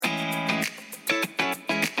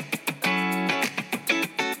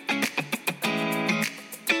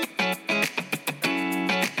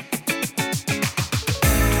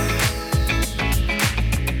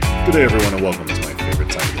Good day, everyone, and welcome to my favorite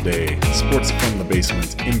time of the day, Sports from the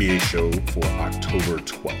Basement NBA show for October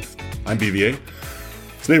 12th. I'm BVA.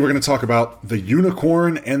 Today we're going to talk about the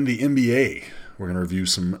Unicorn and the NBA. We're going to review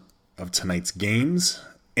some of tonight's games,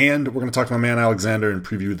 and we're going to talk to my man Alexander and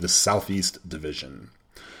preview the Southeast Division.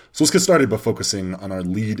 So let's get started by focusing on our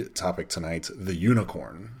lead topic tonight, the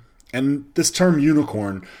Unicorn. And this term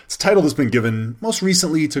unicorn, it's a title that's been given most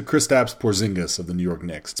recently to Kristaps Porzingis of the New York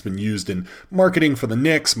Knicks. It's been used in marketing for the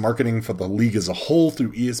Knicks, marketing for the league as a whole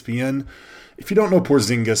through ESPN. If you don't know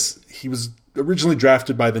Porzingis, he was originally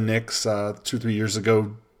drafted by the Knicks 2-3 years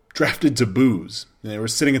ago, drafted to booze. They were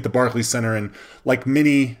sitting at the Barclays Center, and like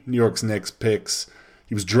many New York's Knicks picks,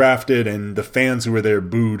 he was drafted, and the fans who were there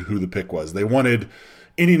booed who the pick was. They wanted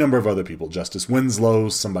any number of other people, Justice Winslow,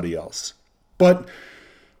 somebody else. But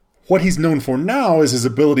what he's known for now is his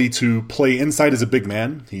ability to play inside as a big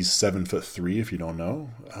man. He's 7'3", if you don't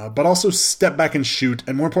know, but also step back and shoot,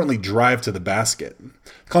 and more importantly, drive to the basket.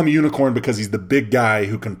 I call him a unicorn because he's the big guy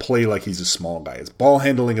who can play like he's a small guy. His ball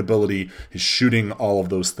handling ability, his shooting, all of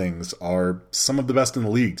those things are some of the best in the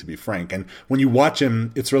league, to be frank. And when you watch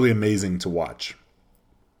him, it's really amazing to watch.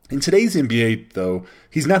 In today's NBA, though,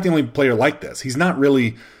 he's not the only player like this. He's not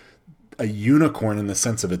really a unicorn in the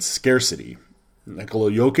sense of its scarcity. Nikola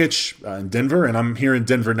Jokic in Denver, and I'm here in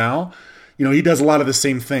Denver now. You know, he does a lot of the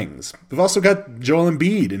same things. We've also got Joel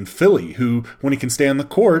Embiid in Philly, who, when he can stay on the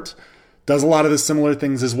court, does a lot of the similar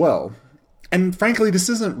things as well. And frankly, this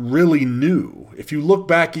isn't really new. If you look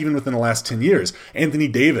back even within the last 10 years, Anthony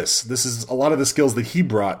Davis, this is a lot of the skills that he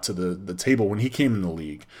brought to the table when he came in the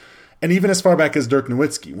league. And even as far back as Dirk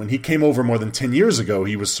Nowitzki, when he came over more than 10 years ago,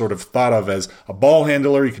 he was sort of thought of as a ball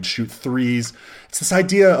handler. He could shoot threes. It's this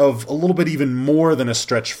idea of a little bit even more than a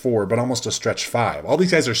stretch four, but almost a stretch five. All these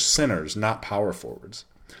guys are centers, not power forwards.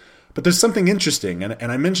 But there's something interesting,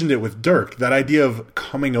 and I mentioned it with Dirk, that idea of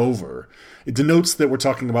coming over. It denotes that we're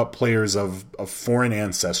talking about players of foreign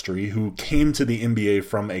ancestry who came to the NBA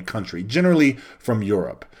from a country, generally from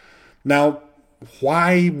Europe. Now,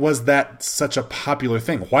 why was that such a popular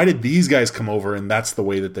thing? Why did these guys come over and that's the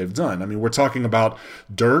way that they've done? I mean, we're talking about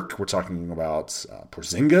Dirk, we're talking about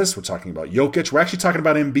Porzingis, we're talking about Jokic, we're actually talking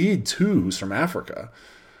about Embiid too, who's from Africa.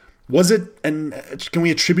 Was it, and can we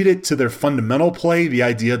attribute it to their fundamental play, the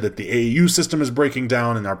idea that the AAU system is breaking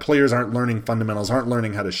down and our players aren't learning fundamentals, aren't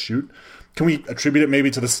learning how to shoot? Can we attribute it maybe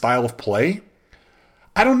to the style of play?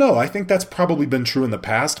 I don't know. I think that's probably been true in the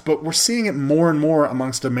past, but we're seeing it more and more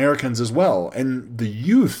amongst Americans as well. And the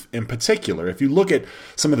youth in particular, if you look at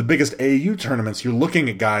some of the biggest AAU tournaments, you're looking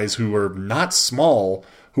at guys who are not small,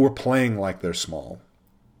 who are playing like they're small.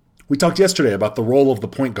 We talked yesterday about the role of the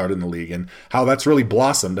point guard in the league and how that's really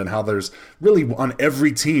blossomed and how there's really on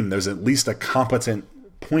every team, there's at least a competent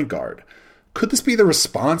point guard. Could this be the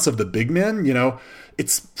response of the big men? You know,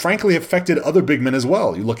 it's frankly affected other big men as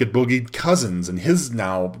well. You look at Boogie Cousins and his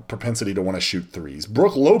now propensity to want to shoot threes.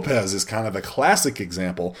 Brook Lopez is kind of a classic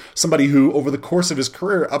example. Somebody who, over the course of his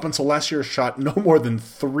career, up until last year, shot no more than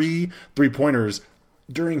 3 3-pointers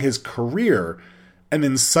during his career, and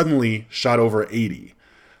then suddenly shot over 80.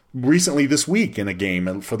 Recently this week in a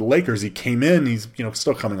game for the Lakers, he came in, he's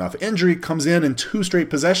still coming off injury, comes in 2 straight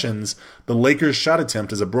possessions, the Lakers shot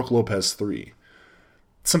attempt is a Brook Lopez 3.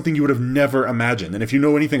 Something you would have never imagined. And if you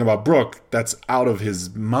know anything about Brook, that's out of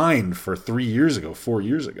his mind for 4 years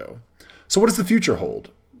ago. So what does the future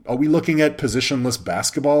hold? Are we looking at positionless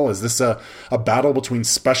basketball? Is this a battle between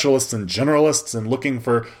specialists and generalists and looking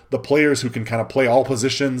for the players who can kind of play all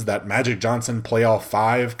positions, that Magic Johnson play all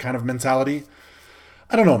 5 kind of mentality?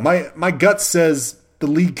 I don't know. My gut says the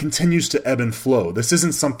league continues to ebb and flow. This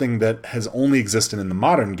isn't something that has only existed in the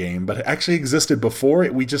modern game, but it actually existed before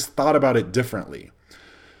it. We just thought about it differently.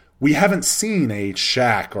 We haven't seen a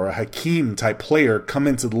Shaq or a Hakeem type player come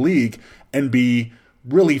into the league and be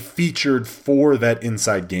really featured for that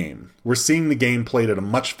inside game. We're seeing the game played at a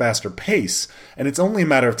much faster pace, and it's only a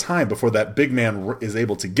matter of time before that big man is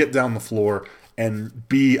able to get down the floor and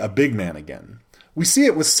be a big man again. We see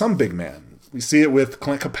it with some big men. We see it with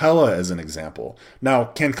Clint Capella as an example. Now,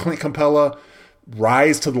 can Clint Capella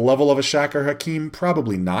rise to the level of a Shaq or Hakeem?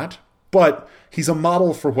 Probably not. But he's a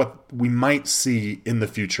model for what we might see in the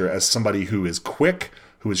future as somebody who is quick,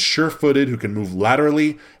 who is sure-footed, who can move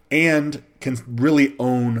laterally, and can really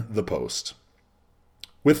own the post.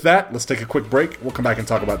 With that, let's take a quick break. We'll come back and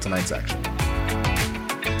talk about tonight's action.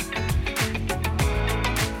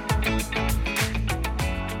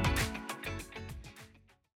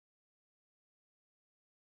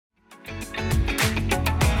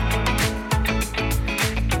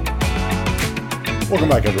 Welcome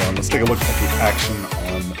back, everyone. Let's take a look at the action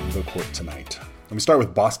on the court tonight. Let me start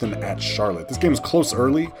with Boston at Charlotte. This game was close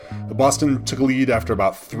early. The Boston took a lead after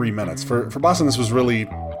about 3 minutes. For Boston, this was really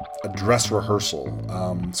a dress rehearsal.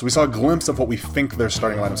 So we saw a glimpse of what we think their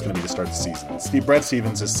starting lineup is going to be to start the season. Brad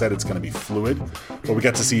Stevens has said it's going to be fluid, but we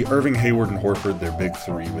got to see Irving, Hayward, and Horford, their big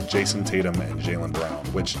three, with Jason Tatum and Jaylen Brown,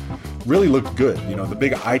 which really looked good. You know, the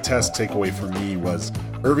big eye test takeaway for me was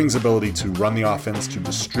Irving's ability to run the offense, to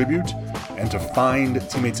distribute, and to find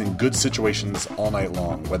teammates in good situations all night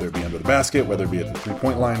long, whether it be under the basket, whether it be at the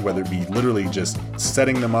three-point line, whether it be literally just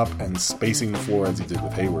setting them up and spacing the floor as he did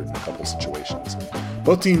with Hayward in a couple situations.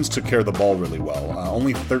 Both teams took care of the ball really well.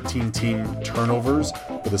 Only 13 team turnovers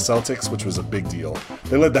for the Celtics, which was a big deal.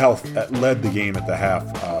 They led the game at the half,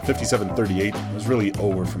 57-38. It was really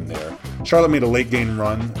over from there. Charlotte made a late game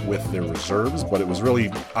run with their reserves, but it was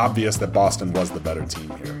really obvious that Boston was the better team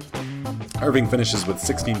here. Irving finishes with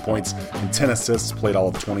 16 points and 10 assists, played all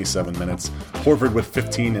of 27 minutes. Horford with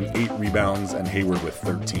 15 and 8 rebounds, and Hayward with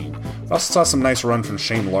 13. We also saw some nice run from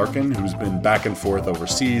Shane Larkin, who's been back and forth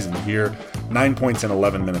overseas and here. 9 points in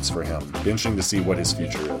 11 minutes for him. Be interesting to see what his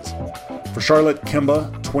future is. For Charlotte, Kemba,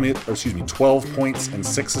 12 points and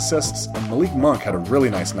 6 assists, and Malik Monk had a really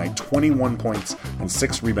nice night, 21 points and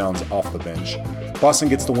 6 rebounds off the bench. Boston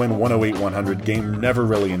gets the win 108-100, game never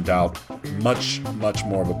really in doubt, much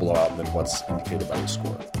more of a blowout than what's indicated by the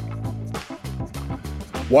score.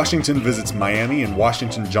 Washington visits Miami, and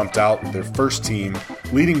Washington jumped out with their first team,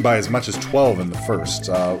 leading by as much as 12 in the first.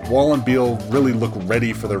 Wall and Beal really look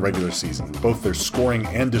ready for their regular season. Both their scoring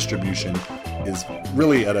and distribution is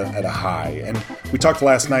really at a high. And we talked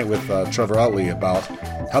last night with Trevor Utley about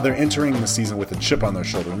how they're entering the season with a chip on their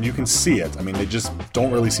shoulder, and you can see it. I mean, they just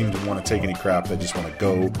don't really seem to want to take any crap. They just want to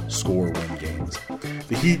go, score, win games.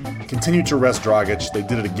 The Heat continued to rest Dragic. They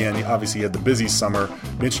did it again. Obviously, he had the busy summer.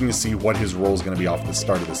 Be interesting to see what his role is going to be off the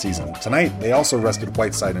start of the season. Tonight, they also rested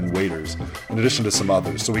Whiteside and Waiters, in addition to some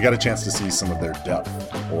others. So we got a chance to see some of their depth,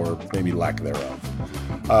 or maybe lack thereof.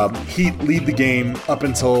 Heat lead the game up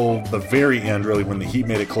until the very end, really, when the Heat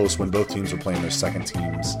made it close when both teams were playing their second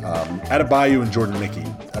teams. Adebayo and Jordan Mickey.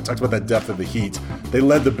 I talked about that depth of the Heat. They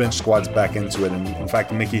led the bench squads back into it, and in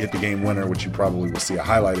fact, Mickey hit the game winner, which you probably will see a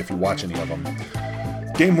highlight if you watch any of them.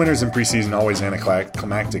 Game winners in preseason always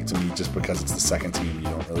anticlimactic to me just because it's the second team. You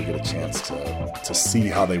don't really get a chance to see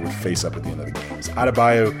how they would face up at the end of the games.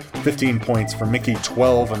 Adebayo, 15 points. For Mickey,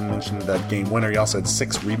 12. I mentioned that game winner. He also had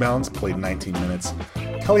 6 rebounds, played 19 minutes.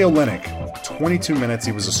 Kelly Olynyk, 22 minutes.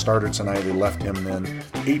 He was a starter tonight. They left him then.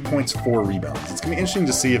 8 points, 4 rebounds. It's going to be interesting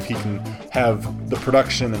to see if he can have the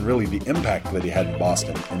production and really the impact that he had in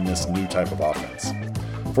Boston in this new type of offense.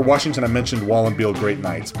 For Washington, I mentioned Wall and Beal, great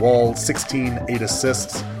nights. Wall, 16, 8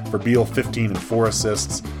 assists. For Beal, 15 and 4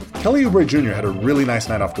 assists. Kelly Oubre Jr. had a really nice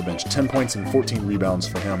night off the bench, 10 points and 14 rebounds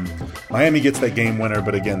for him. Miami gets that game winner,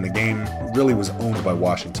 but again, the game really was owned by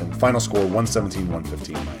Washington. Final score,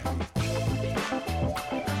 117-115 Miami.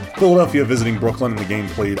 Philadelphia visiting Brooklyn, and the game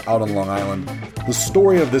played out on Long Island. The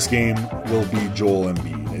story of this game will be Joel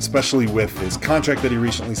Embiid, especially with his contract that he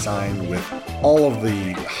recently signed, with all of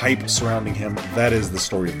the hype surrounding him. That is the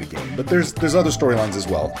story of the game. But there's other storylines as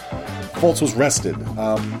well. Fultz was rested.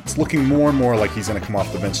 It's looking more and more like he's going to come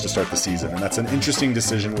off the bench to start the season, and that's an interesting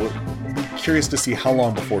decision. We'll be curious to see how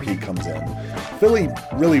long before he comes in. Philly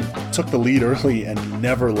really took the lead early and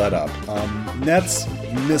never let up. Nets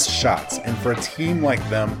missed shots, and for a team like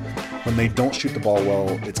them, when they don't shoot the ball well,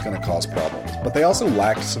 it's going to cause problems. But they also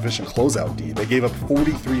lacked sufficient closeout D. They gave up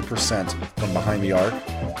 43% from behind the arc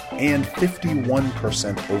and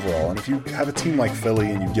 51% overall. And if you have a team like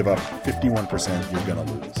Philly and you give up 51%, you're going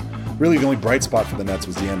to lose. Really, the only bright spot for the Nets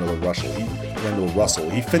was D'Angelo Russell.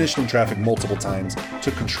 He finished in traffic multiple times,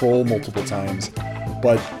 took control multiple times,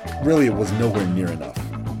 but really it was nowhere near enough.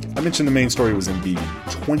 I mentioned the main story was Embiid,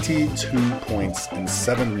 22 points and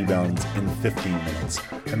 7 rebounds in 15 minutes.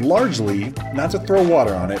 And largely, not to throw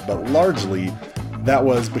water on it, but largely that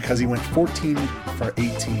was because he went 14 for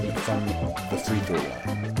 18 from the free throw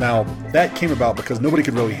line. Now, that came about because nobody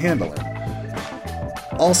could really handle him.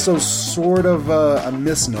 Also sort of a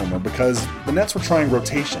misnomer because the Nets were trying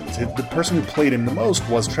rotations. The person who played him the most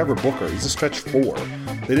was Trevor Booker. He's a stretch 4.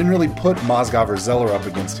 They didn't really put Mozgov or Zeller up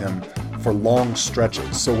against him for long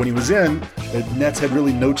stretches. So when he was in, the Nets had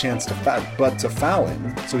really no chance to foul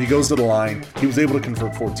him. So he goes to the line. He was able to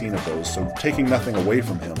convert 14 of those, so taking nothing away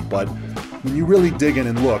from him. But when you really dig in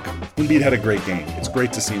and look, Embiid had a great game. It's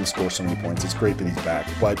great to see him score so many points. It's great that he's back.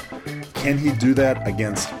 But can he do that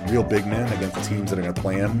against real big men, against teams that are going to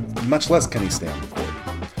play him? Much less can he stay on the court.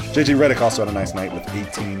 JJ Redick also had a nice night with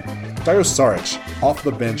 18. Dario Saric, off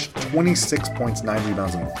the bench, 26 points, 9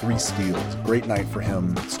 rebounds, and 3 steals. Great night for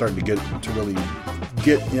him, starting to really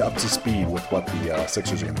get up to speed with what the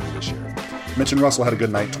Sixers are going to do this year. Mentioned Russell had a good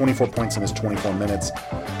night, 24 points in his 24 minutes.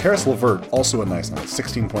 Caris LeVert, also a nice night,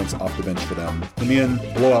 16 points off the bench for them. In the end,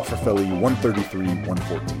 blowout for Philly,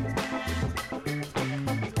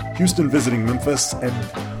 133-114. Houston visiting Memphis, and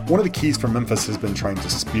one of the keys for Memphis has been trying to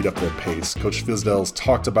speed up their pace. Coach Fizdale's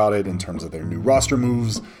talked about it in terms of their new roster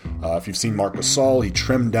moves. If you've seen Marc Gasol, he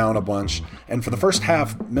trimmed down a bunch. And for the first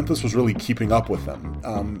half, Memphis was really keeping up with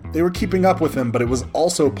them. They were keeping up with him, but it was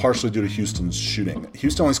also partially due to Houston's shooting.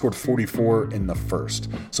 Houston only scored 44 in the first.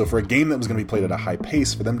 So for a game that was going to be played at a high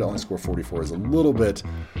pace, for them to only score 44 is a little bit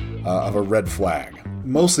of a red flag.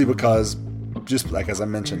 Mostly because, just like as I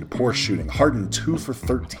mentioned, poor shooting. Harden 2 for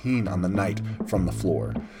 13 on the night from the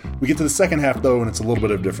floor. We get to the second half, though, and it's a little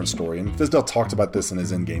bit of a different story. And Fizdale talked about this in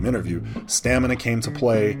his in-game interview. Stamina came to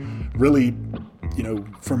play. Really,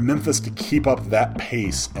 for Memphis to keep up that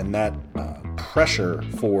pace and that pressure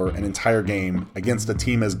for an entire game against a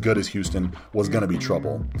team as good as Houston was going to be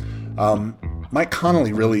trouble. Mike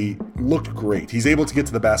Conley really looked great. He's able to get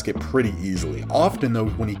to the basket pretty easily. Often, though,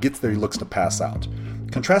 when he gets there, he looks to pass out.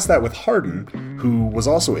 Contrast that with Harden, who was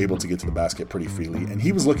also able to get to the basket pretty freely, and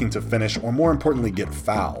he was looking to finish, or more importantly, get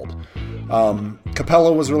fouled.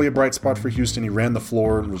 Capella was really a bright spot for Houston. He ran the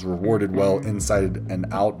floor and was rewarded well inside and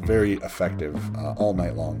out. Very effective all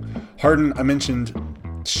night long. Harden, I mentioned,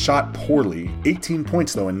 shot poorly. 18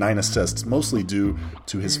 points, though, and 9 assists, mostly due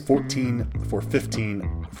to his 14 for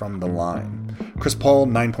 15 from the line. Chris Paul,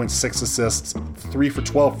 9.6 assists, 3 for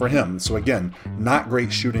 12 for him. So again, not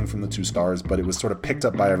great shooting from the two stars, but it was sort of picked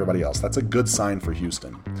up by everybody else. That's a good sign for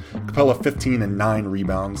Houston. Capella, 15 and 9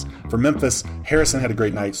 rebounds. For Memphis, Harrison had a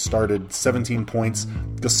great night, started 17 points.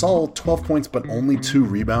 Gasol, 12 points, but only 2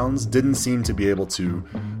 rebounds. Didn't seem to be able to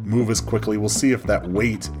move as quickly. We'll see if that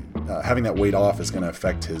weight, having that weight off, is going to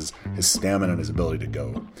affect his stamina and his ability to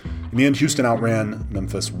go. In the end, Houston outran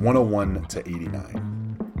Memphis 101-89.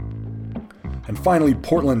 And finally,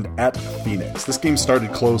 Portland at Phoenix. This game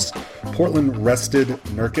started close. Portland rested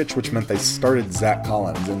Nurkic, which meant they started Zach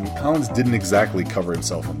Collins, and Collins didn't exactly cover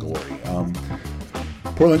himself in glory.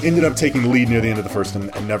 Portland ended up taking the lead near the end of the first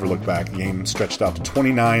and never looked back. The game stretched out to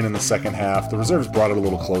 29 in the second half. The reserves brought it a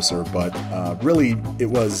little closer, but really it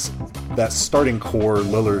was that starting core,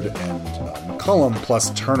 Lillard and McCollum,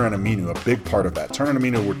 plus Turner and Aminu, a big part of that. Turner and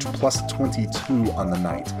Aminu were plus 22 on the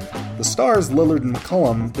night. The stars, Lillard and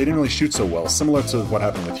McCollum, they didn't really shoot so well, similar to what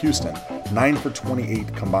happened with Houston. 9 for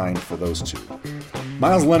 28 combined for those two.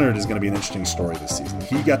 Miles Leonard is going to be an interesting story this season.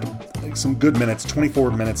 He got some good minutes,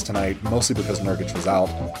 24 minutes tonight, mostly because Nurkic was out.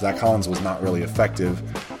 Zach Collins was not really effective.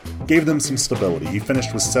 Gave them some stability. He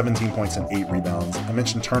finished with 17 points and 8 rebounds. I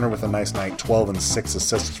mentioned Turner with a nice night, 12 and 6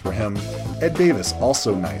 assists for him. Ed Davis,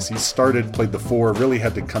 also nice. He started, played the 4, really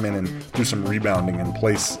had to come in and do some rebounding in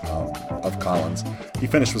place of Collins. He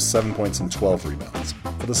finished with 7 points and 12 rebounds.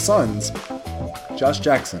 For the Suns, Josh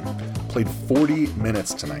Jackson played 40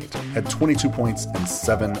 minutes tonight, had 22 points and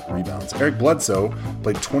 7 rebounds. Eric Bledsoe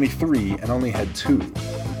played 23 and only had 2.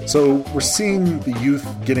 So we're seeing the youth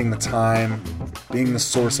getting the time, being the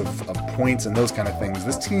source of points and those kind of things.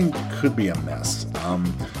 This team could be a mess.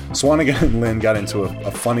 Swanigan and Lynn got into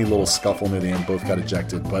a funny little scuffle near the end, both got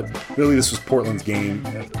ejected, but really this was Portland's game.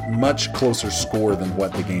 Much closer score than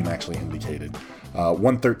what the game actually indicated.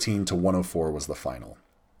 113-104 was the final.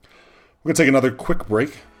 We're going to take another quick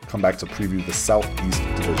break, come back to preview the Southeast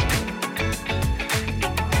Division.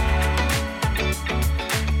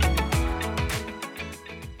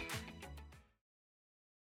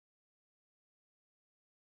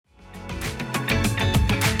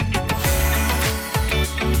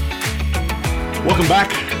 Welcome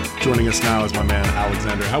back. Joining us now is my man,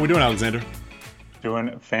 Alexander. How are we doing, Alexander?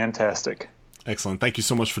 Doing fantastic. Excellent. Thank you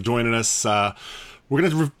so much for joining us. We're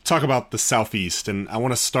going to talk about the Southeast, and I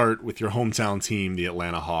want to start with your hometown team, the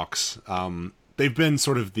Atlanta Hawks. They've been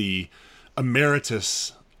sort of the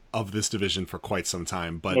emeritus of this division for quite some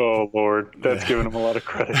time. But oh, Lord, that's giving them a lot of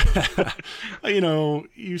credit.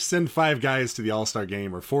 You send 5 guys to the All-Star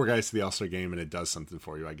game or 4 guys to the All-Star game, and it does something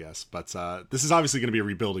for you, I guess. But this is obviously going to be a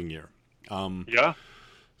rebuilding year. Yeah.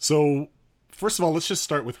 So, first of all, let's just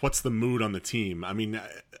start with what's the mood on the team. I mean,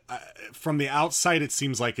 from the outside, it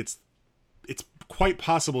seems like it's quite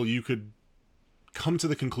possible you could come to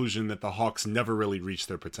the conclusion that the Hawks never really reached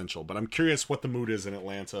their potential. But I'm curious what the mood is in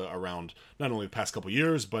Atlanta around not only the past couple of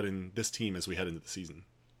years, but in this team as we head into the season.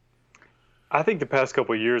 I think the past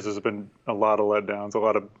couple of years has been a lot of letdowns, a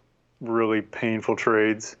lot of really painful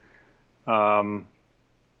trades. But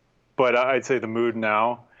I'd say the mood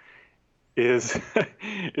now is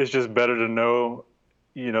it's just better to know,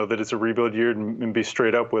 that it's a rebuild year and be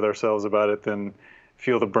straight up with ourselves about it than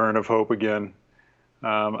feel the burn of hope again.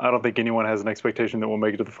 I don't think anyone has an expectation that we'll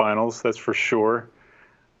make it to the finals. That's for sure.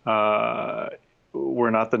 We're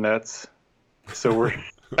not the Nets, so we're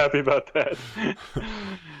happy about that.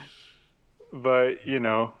 But,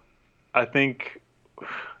 I think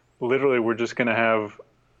literally we're just going to have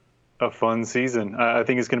a fun season. I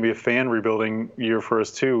think it's going to be a fan rebuilding year for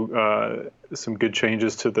us too. Some good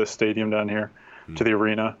changes to the stadium down here, to the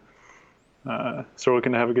arena. So we're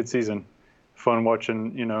going to have a good season. Fun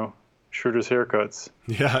watching, Schroeder's haircuts.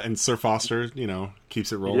 Yeah, and Sir Foster,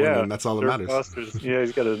 keeps it rolling, and that's all that matters.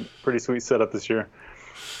 He's got a pretty sweet setup this year.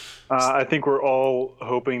 I think we're all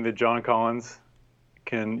hoping that John Collins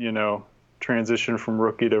can, transition from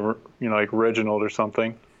rookie to, like Reginald or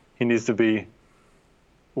something. He needs to be.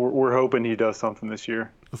 We're hoping he does something this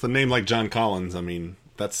year. With a name like John Collins, I mean,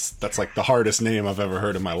 that's like the hardest name I've ever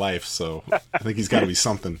heard in my life. So I think he's got to be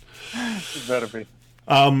something. It better be.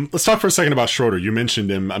 Let's talk for a second about Schroeder. You mentioned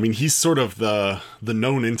him. I mean, he's sort of the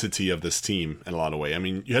known entity of this team in a lot of ways. I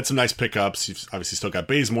mean, you had some nice pickups. You've obviously still got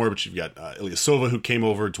Bazemore, but you've got Ilyasova who came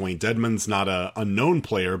over. Dwayne Dedman's not a unknown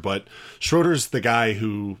player, but Schroeder's the guy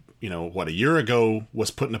who, a year ago was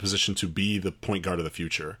put in a position to be the point guard of the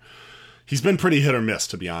future. He's been pretty hit or miss,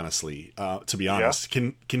 to be honest. Yeah.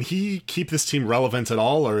 Can he keep this team relevant at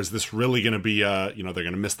all, or is this really going to be, they're going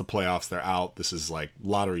to miss the playoffs, they're out, this is like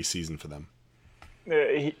lottery season for them?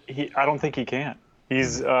 I don't think he can.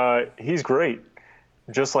 He's great,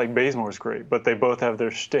 just like Bazemore's great, but they both have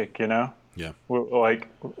their shtick, Yeah. Like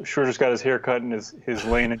Schroeder's got his haircut and his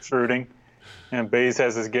lane and shooting, and Baze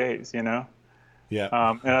has his gaze, Yeah.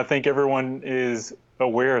 And I think everyone is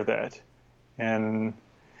aware of that, and.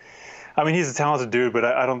 I mean, he's a talented dude, but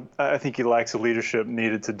I think he lacks the leadership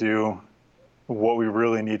needed to do what we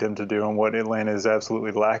really need him to do and what Atlanta is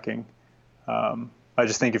absolutely lacking. I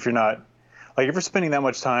just think if you're spending that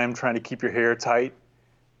much time trying to keep your hair tight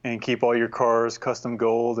and keep all your cars custom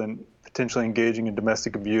gold and potentially engaging in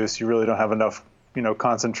domestic abuse, you really don't have enough,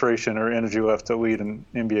 concentration or energy left to lead an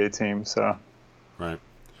NBA team. So, right.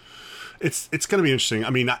 It's going to be interesting. I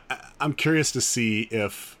mean, I'm curious to see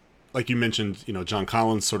if, like you mentioned, John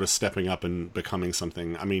Collins sort of stepping up and becoming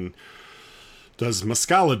something. I mean, does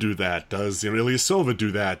Muscala do that? Does Ilyasova do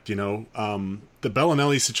that? The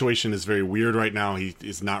Bellinelli situation is very weird right now. He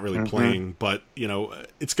is not really playing, but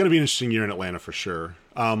it's going to be an interesting year in Atlanta for sure.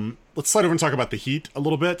 Let's slide over and talk about the Heat a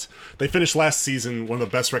little bit. They finished last season one of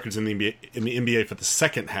the best records in the NBA for the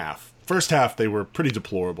second half. First half they were pretty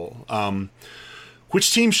deplorable.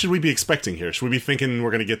 Which team should we be expecting here? Should we be thinking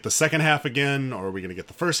we're going to get the second half again, or are we going to get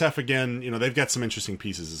the first half again? They've got some interesting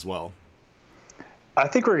pieces as well. I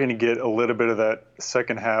think we're going to get a little bit of that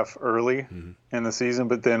second half early in the season,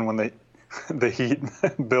 but then when the Heat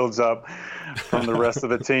builds up from the rest of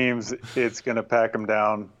the teams, it's going to pack them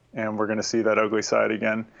down, and we're going to see that ugly side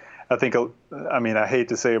again. I hate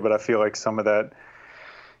to say it, but I feel like some of that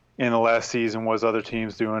in the last season was other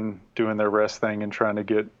teams doing their rest thing and trying to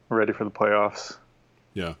get ready for the playoffs.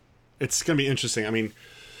 Yeah, it's going to be interesting. I mean,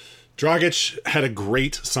 Dragic had a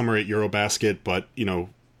great summer at Eurobasket, but,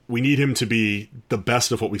 we need him to be the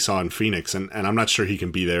best of what we saw in Phoenix, and I'm not sure he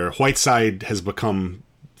can be there. Whiteside has become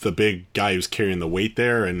the big guy who's carrying the weight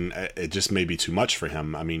there, and it just may be too much for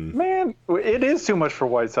him. I mean... Man, it is too much for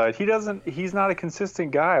Whiteside. He's not a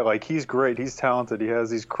consistent guy. Like, he's great. He's talented. He has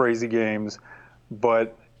these crazy games.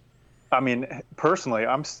 But, I mean, personally,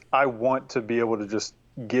 I want to be able to just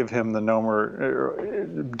give him the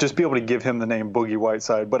just be able to give him the name Boogie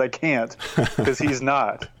Whiteside, but I can't because he's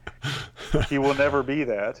not. He will never be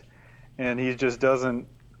that, and he just doesn't.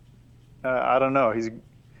 I don't know. He's an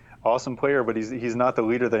awesome player, but he's not the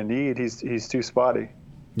leader they need. He's too spotty.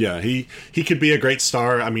 Yeah, he could be a great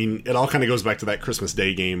star. I mean, it all kind of goes back to that Christmas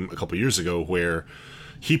Day game a couple years ago where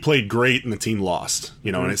he played great and the team lost,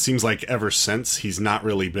 and it seems like ever since he's not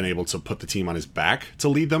really been able to put the team on his back to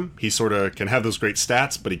lead them. He sort of can have those great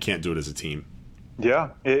stats, but he can't do it as a team. Yeah,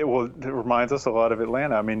 it reminds us a lot of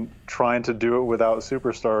Atlanta. I mean, trying to do it without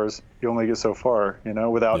superstars, you only get so far,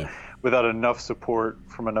 without enough support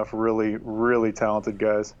from enough really, really talented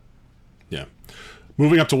guys. Yeah.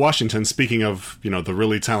 Moving up to Washington, speaking of, the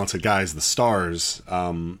really talented guys, the stars,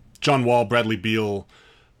 John Wall, Bradley Beal,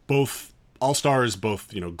 both all-stars,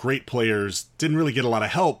 both, great players, didn't really get a lot of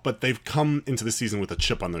help, but they've come into the season with a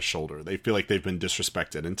chip on their shoulder. They feel like they've been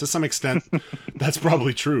disrespected. And to some extent, that's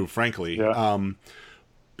probably true, frankly. Yeah.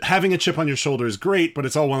 Having a chip on your shoulder is great, but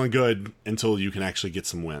it's all well and good until you can actually get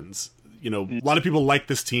some wins. A lot of people like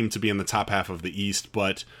this team to be in the top half of the East,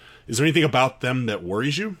 but is there anything about them that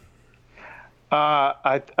worries you?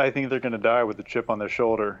 I think they're going to die with a chip on their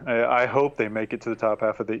shoulder. I hope they make it to the top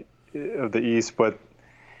half of the East, but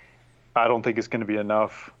I don't think it's going to be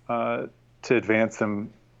enough to advance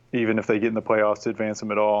them, even if they get in the playoffs, to advance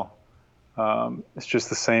them at all. It's just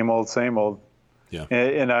the same old, same old. Yeah.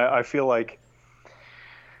 And I feel like,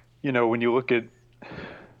 when you look at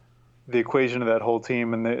the equation of that whole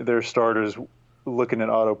team and their starters, looking at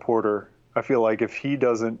Otto Porter, I feel like if he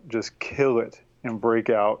doesn't just kill it and break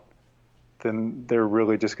out, then they're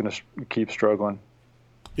really just going to keep struggling.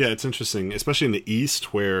 Yeah, it's interesting, especially in the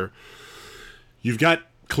East, where you've got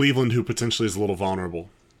Cleveland, who potentially is a little vulnerable.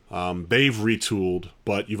 They've retooled,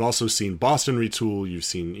 but you've also seen Boston retool. You've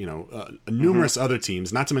seen, numerous other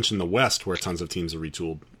teams, not to mention the West, where tons of teams are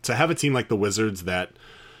retooled. To have a team like the Wizards that,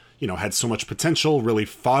 had so much potential, really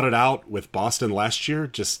fought it out with Boston last year,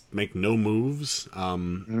 just make no moves,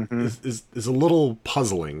 is a little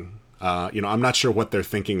puzzling. I'm not sure what they're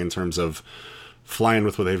thinking in terms of flying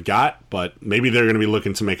with what they've got, but maybe they're going to be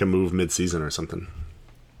looking to make a move mid-season or something.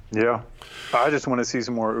 Yeah. I just want to see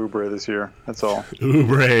some more Oubre this year. That's all.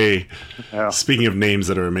 Oubre. Yeah. Speaking of names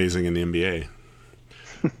that are amazing in the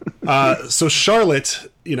NBA. So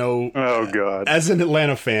Charlotte, oh God, as an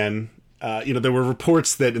Atlanta fan, there were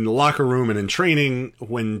reports that in the locker room and in training,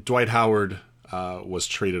 when Dwight Howard was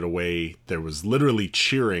traded away, there was literally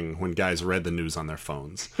cheering when guys read the news on their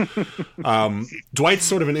phones. Dwight's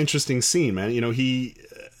sort of an interesting scene, man. He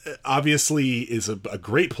obviously is a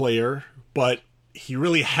great player, but he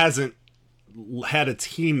really hasn't had a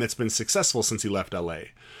team that's been successful since he left LA.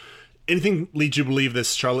 Anything leads you to believe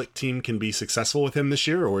this Charlotte team can be successful with him this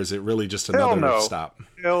year, or is it really just another stop?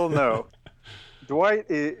 Hell no. Dwight,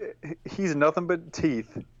 he's nothing but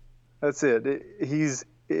teeth. That's it. He's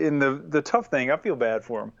in the tough thing. I feel bad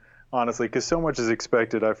for him, honestly, because so much is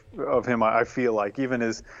expected of him. I feel like, even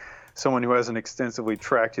as someone who hasn't extensively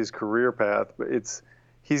tracked his career path, but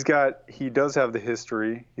he does have the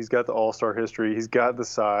history. He's got the all-star history. He's got the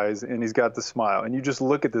size, and he's got the smile. And you just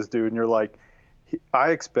look at this dude, and you're like,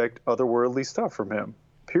 I expect otherworldly stuff from him,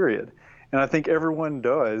 period. And I think everyone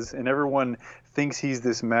does, and everyone thinks he's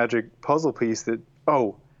this magic puzzle piece that,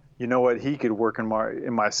 you know what, he could work in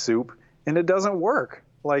my soup, and it doesn't work.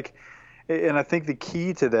 And I think the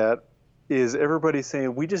key to that is everybody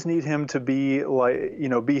saying we just need him to be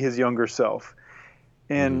be his younger self.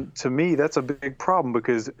 And to me, that's a big problem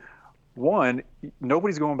because, one,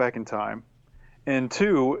 nobody's going back in time. And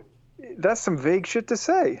two, that's some vague shit to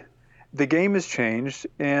say. The game has changed,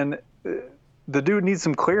 and the dude needs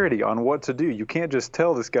some clarity on what to do. You can't just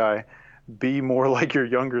tell this guy, be more like your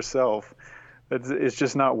younger self. It's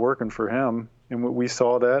just not working for him. And we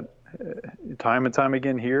saw that time and time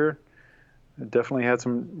again here. Definitely had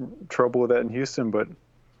some trouble with that in Houston, but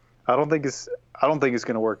I don't think it's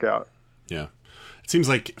going to work out. Yeah. It seems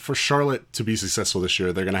like for Charlotte to be successful this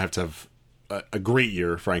year, they're going to have a great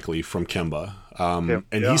year, frankly, from Kemba.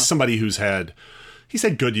 He's somebody he's had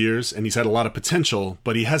good years and he's had a lot of potential,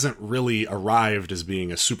 but he hasn't really arrived as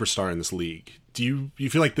being a superstar in this league. Do you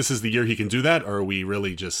feel like this is the year he can do that, or are we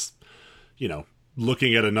really just,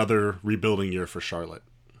 looking at another rebuilding year for Charlotte?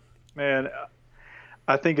 Man,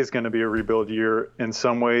 I think it's going to be a rebuild year. In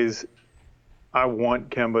some ways, I want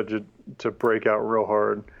Kemba to break out real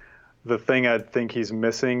hard. The thing I think he's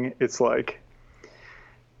missing, it's like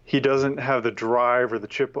he doesn't have the drive or the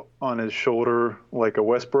chip on his shoulder like a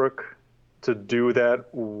Westbrook to do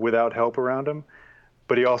that without help around him.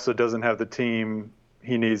 But he also doesn't have the team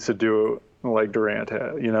he needs to do it like Durant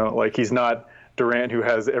had. He's not Durant who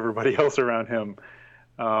has everybody else around him.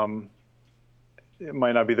 It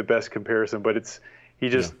might not be the best comparison, but it's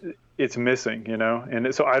missing,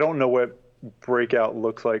 And so I don't know what breakout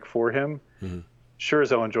looks like for him. Mm-hmm. Sure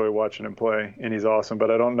as I'll enjoy watching him play, and he's awesome.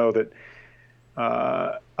 But I don't know that.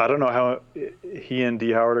 I don't know how he and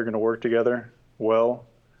D. Howard are going to work together well.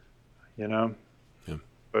 Yeah.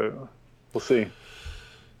 But we'll see.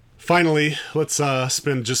 Finally, let's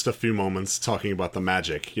spend just a few moments talking about the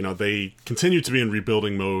Magic. They continue to be in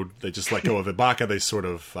rebuilding mode. They just let go of Ibaka. They sort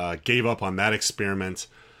of gave up on that experiment.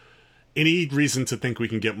 Any reason to think we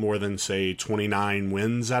can get more than, say, 29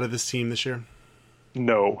 wins out of this team this year?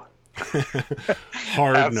 No.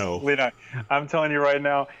 Hard Absolutely no. Not. I'm telling you right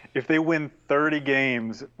now, if they win 30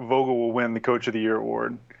 games, Vogel will win the Coach of the Year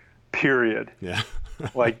award. Period. Yeah.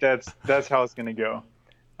 That's how it's going to go.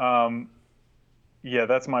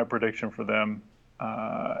 That's my prediction for them.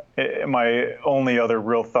 My only other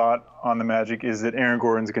real thought on the Magic is that Aaron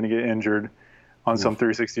Gordon's going to get injured on some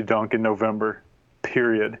 360 dunk in November.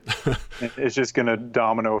 Period. It's just going to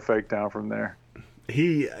domino effect down from there.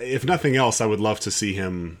 If nothing else, I would love to see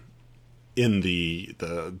him in the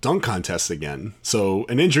dunk contest again. So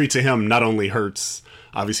an injury to him not only hurts,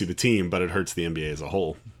 obviously, the team, but it hurts the NBA as a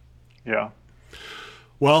whole. Yeah.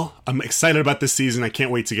 Well, I'm excited about this season. I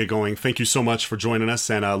can't wait to get going. Thank you so much for joining us,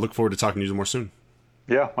 and I look forward to talking to you more soon.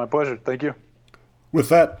 Yeah, my pleasure. Thank you. With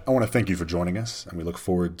that, I want to thank you for joining us, and we look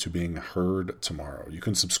forward to being heard tomorrow. You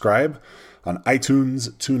can subscribe on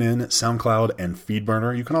iTunes, TuneIn, SoundCloud, and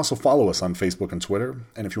FeedBurner. You can also follow us on Facebook and Twitter.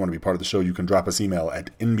 And if you want to be part of the show, you can drop us email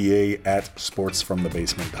at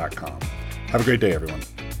nba@sportsfromthebasement.com. Have a great day, everyone.